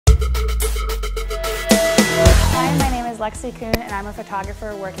Lexi Kuhn, and I'm a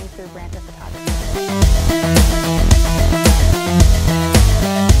photographer working through Branta Photography.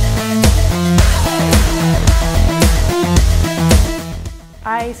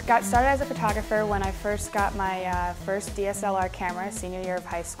 I got started as a photographer when I first got my first DSLR camera, senior year of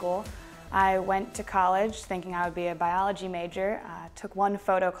high school. I went to college thinking I would be a biology major, took one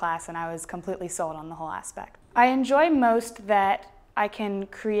photo class, and I was completely sold on the whole aspect. I enjoy most that I can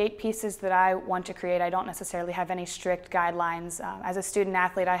create pieces that I want to create. I don't necessarily have any strict guidelines. As a student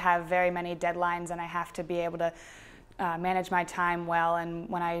athlete, I have very many deadlines and I have to be able to manage my time well, and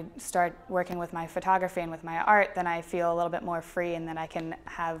when I start working with my photography and with my art, then I feel a little bit more free and then I can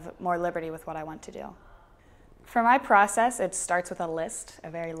have more liberty with what I want to do. For my process, it starts with a list, a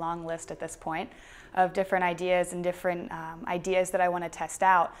very long list at this point, of different ideas and different ideas that I want to test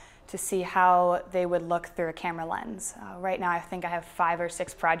out to see how they would look through a camera lens. Right now I think I have 5 or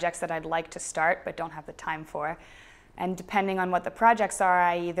 6 projects that I'd like to start but don't have the time for. And depending on what the projects are,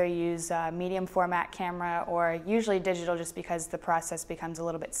 I either use a medium format camera or usually digital, just because the process becomes a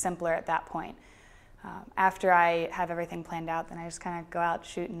little bit simpler at that point. After I have everything planned out, then I just kind of go out,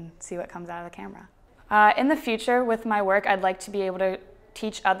 shoot, and see what comes out of the camera. In the future, with my work, I'd like to be able to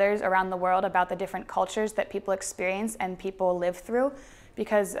teach others around the world about the different cultures that people experience and people live through,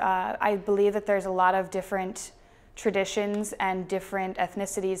 because I believe that there's a lot of different traditions and different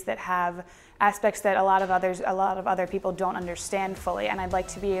ethnicities that have aspects that a lot of other people don't understand fully, and I'd like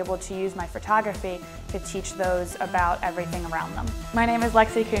to be able to use my photography to teach those about everything around them. My name is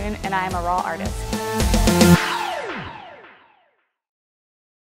Lexi Kuhn, and I am a RAW artist.